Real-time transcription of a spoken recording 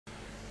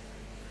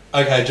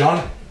Okay,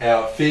 John,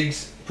 our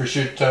figs,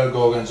 prosciutto,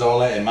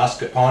 gorgonzola and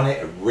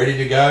mascarpone are ready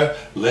to go.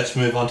 Let's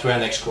move on to our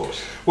next course.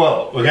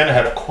 Well, we're going to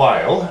have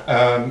quail,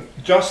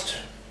 just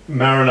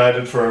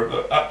marinated for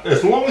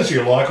as long as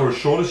you like or as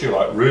short as you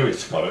like, really,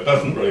 Scott, it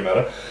doesn't really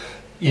matter,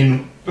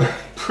 in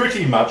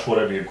pretty much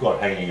whatever you've got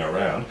hanging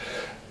around.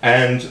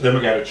 And then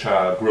we're going to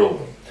char grill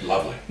them.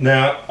 Lovely.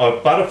 Now,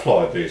 I've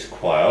butterflied these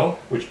quail,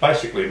 which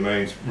basically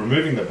means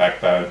removing the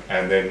backbone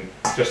and then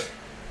just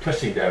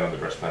pressing down on the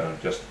breastbone and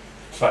just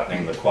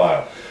flattening the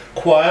quail.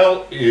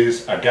 Quail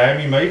is a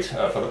gamey meat,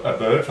 for a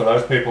bird, for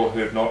those people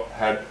who've not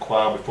had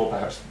quail before,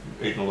 perhaps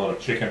eaten a lot of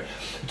chicken.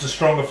 It's a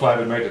stronger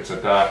flavoured meat, it's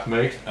a dark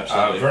meat.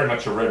 Absolutely. Very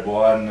much a red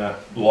wine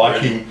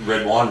liking.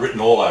 Red wine written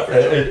all over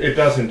it. It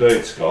does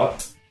indeed,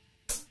 Scott.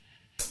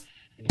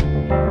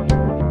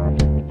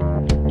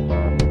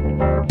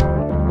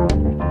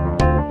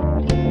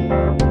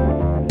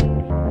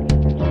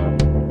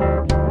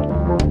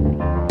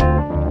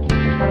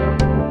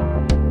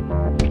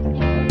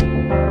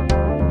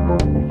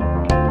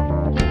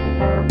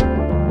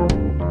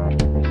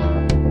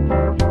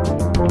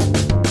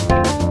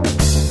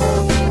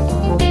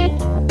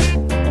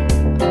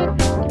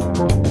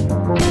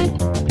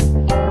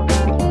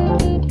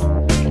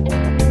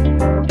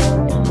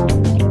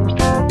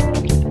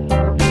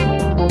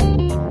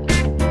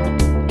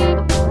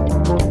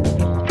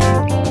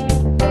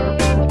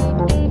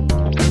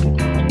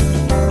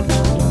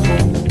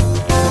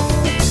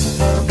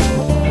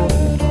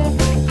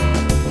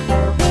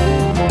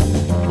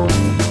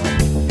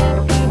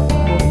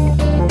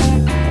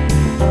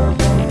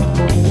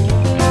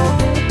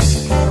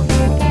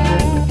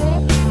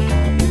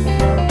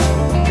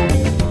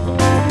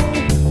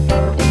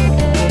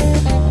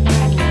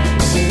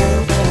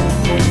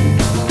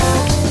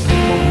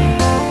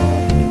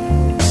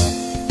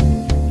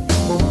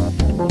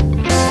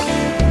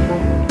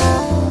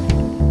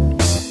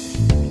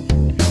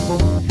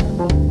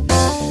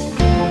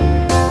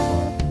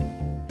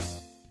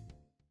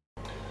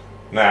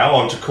 Now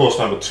on to course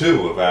number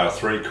 2 of our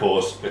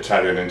 3-course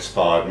Italian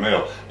inspired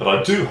meal, but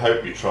I do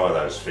hope you try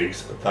those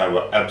figs. They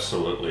were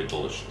absolutely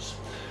delicious.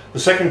 The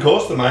second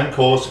course, the main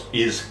course,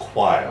 is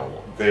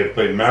quail. They've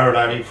been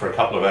marinating for a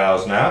couple of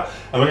hours now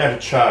and we're going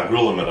to char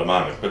grill them in a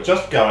moment, but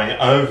just going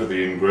over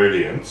the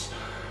ingredients,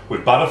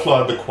 we've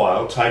butterflied the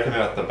quail, taken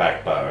out the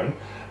backbone,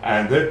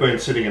 and they've been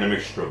sitting in a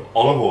mixture of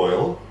olive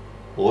oil,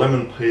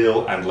 lemon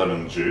peel and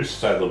lemon juice,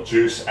 so the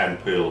juice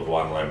and peel of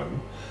 1 lemon,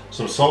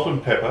 some salt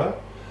and pepper,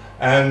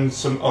 and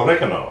some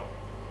oregano.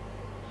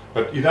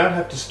 But you don't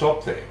have to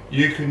stop there.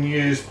 You can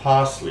use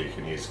parsley, you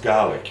can use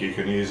garlic, you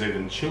can use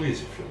even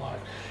chilies if you like.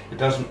 It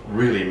doesn't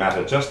really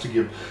matter, just to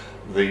give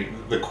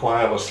the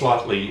quail a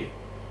slightly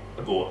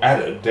or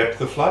added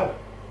depth of flavour.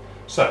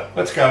 So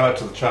let's go out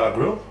to the char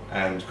grill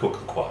and cook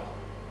the quail.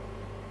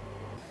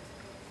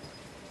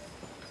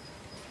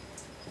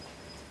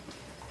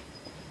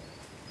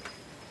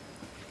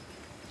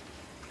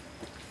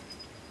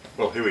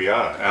 Well, here we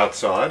are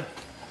outside,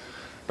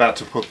 about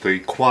to put the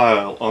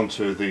quail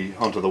onto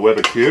the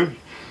Weber cube.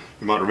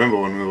 You might remember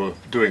when we were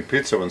doing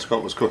pizza, when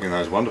Scott was cooking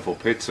those wonderful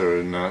pizza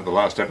in the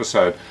last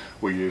episode,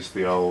 we used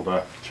the old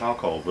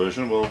charcoal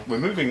version. Well, we're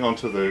moving on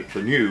to the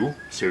new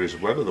series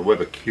of Weber, the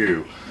Weber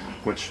Q,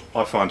 which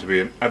I find to be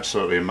an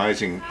absolutely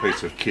amazing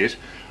piece of kit.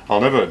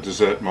 I'll never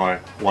desert my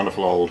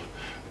wonderful old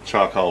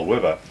charcoal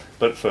Weber,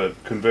 but for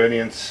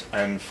convenience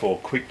and for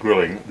quick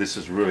grilling, this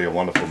is really a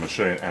wonderful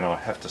machine, and I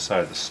have to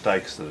say the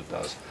steaks that it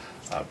does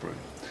are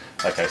brilliant.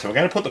 Okay, so we're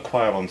going to put the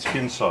quail on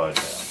skin side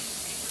now.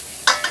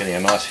 Getting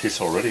a nice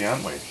hiss already,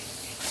 aren't we?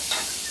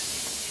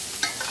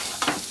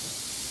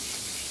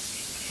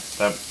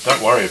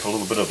 Don't worry if a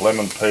little bit of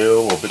lemon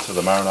peel or bits of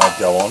the marinade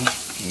go on,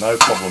 no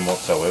problem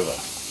whatsoever.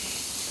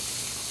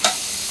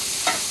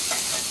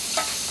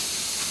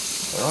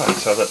 Alright,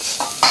 so that's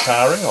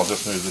charring. I'll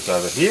just move this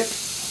over here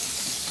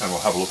and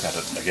we'll have a look at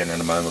it again in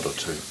a moment or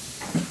two.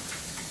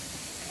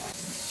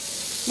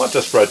 Might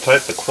just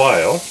rotate the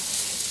quail.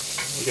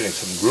 We're getting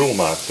some grill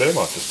marks there,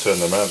 might just turn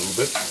them out a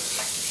little bit.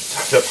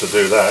 Don't have to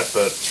do that,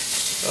 but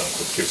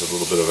it gives it a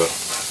little bit of a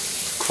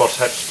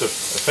cross-hatched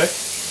effect.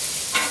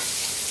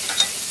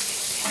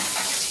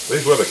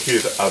 These Weber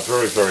Qs are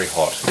very, very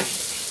hot.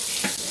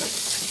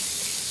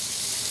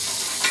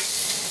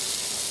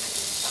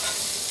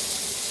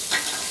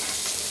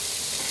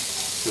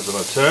 Give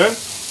them a turn.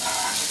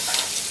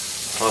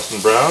 Nice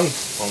and brown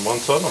on one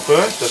side, not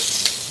burnt,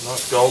 just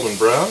nice golden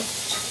brown.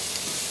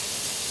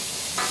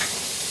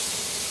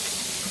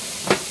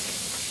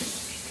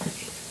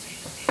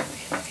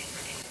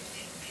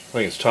 I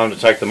think it's time to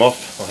take them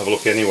off. I'll have a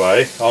look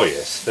anyway. Oh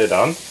yes, they're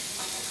done.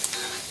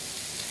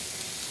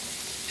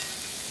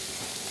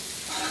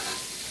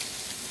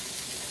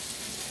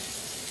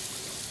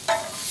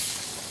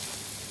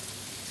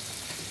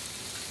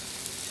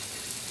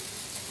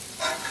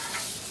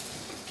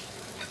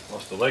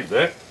 Lost the leg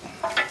there.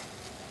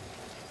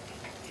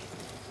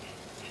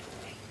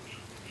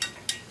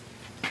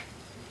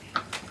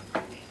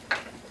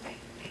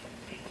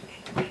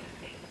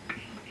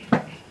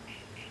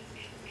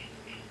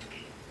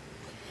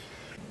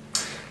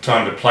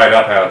 time to plate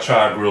up our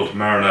char-grilled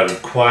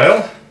marinated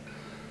quail.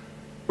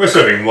 We're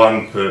serving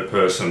one per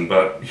person,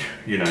 but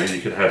you know,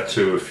 you could have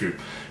two if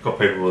you've got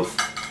people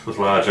with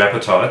large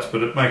appetites,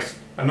 but it makes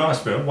a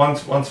nice meal.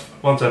 One's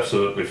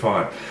absolutely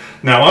fine.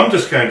 Now I'm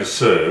just going to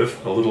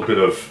serve a little bit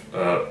of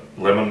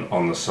lemon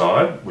on the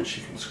side, which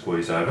you can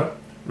squeeze over.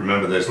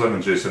 Remember, there's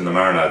lemon juice in the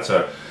marinade,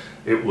 so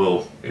it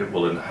will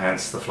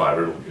enhance the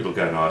flavour. It'll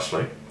go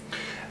nicely.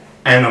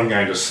 And I'm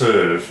going to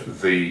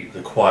serve the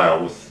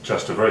quail with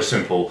just a very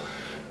simple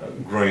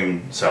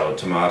green salad,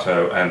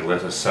 tomato and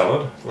lettuce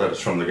salad.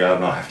 Lettuce from the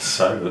garden, I have to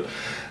say, but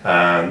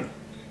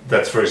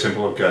that's very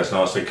simple. It goes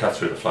nicely, cuts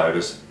through the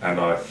flavours, and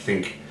I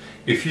think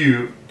if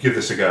you give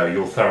this a go,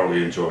 you'll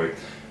thoroughly enjoy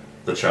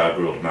the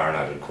char-grilled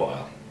marinated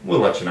quail. We'll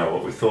let you know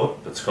what we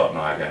thought, but Scott and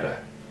I are going to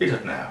eat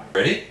it now.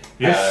 Ready?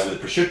 Yes. With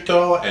the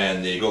prosciutto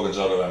and the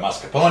gorgonzola and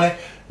mascarpone.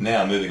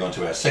 Now moving on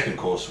to our second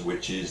course,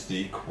 which is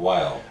the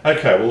quail.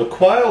 Okay, well the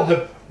quail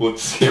have...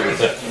 Whoops, here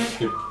was a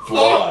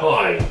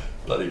fly.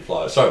 Bloody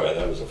fly. Sorry about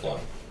that, it was a fly.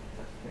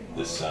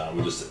 This,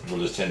 we'll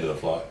just tend to the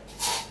fly.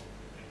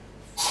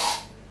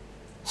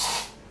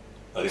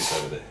 I think it's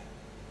over there.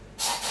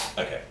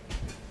 Okay.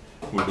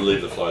 We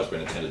believe the fly's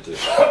been attended to.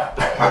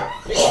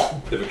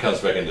 If it comes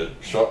back into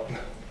shot,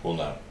 we'll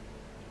know.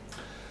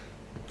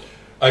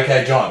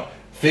 Okay, John.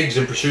 Figs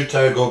and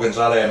prosciutto,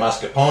 gorgonzola and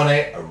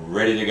mascarpone are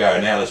ready to go.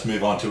 Now let's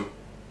move on to...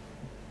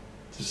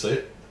 Did you see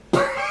it?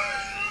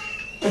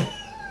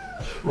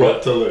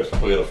 Right to left.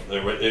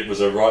 It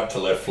was a right to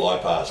left fly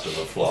past of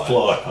a fly.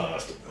 Fly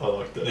past. I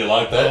like that. You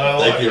like that?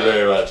 Thank you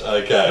very much.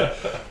 Okay.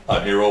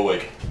 I'm here all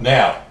week.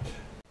 Now,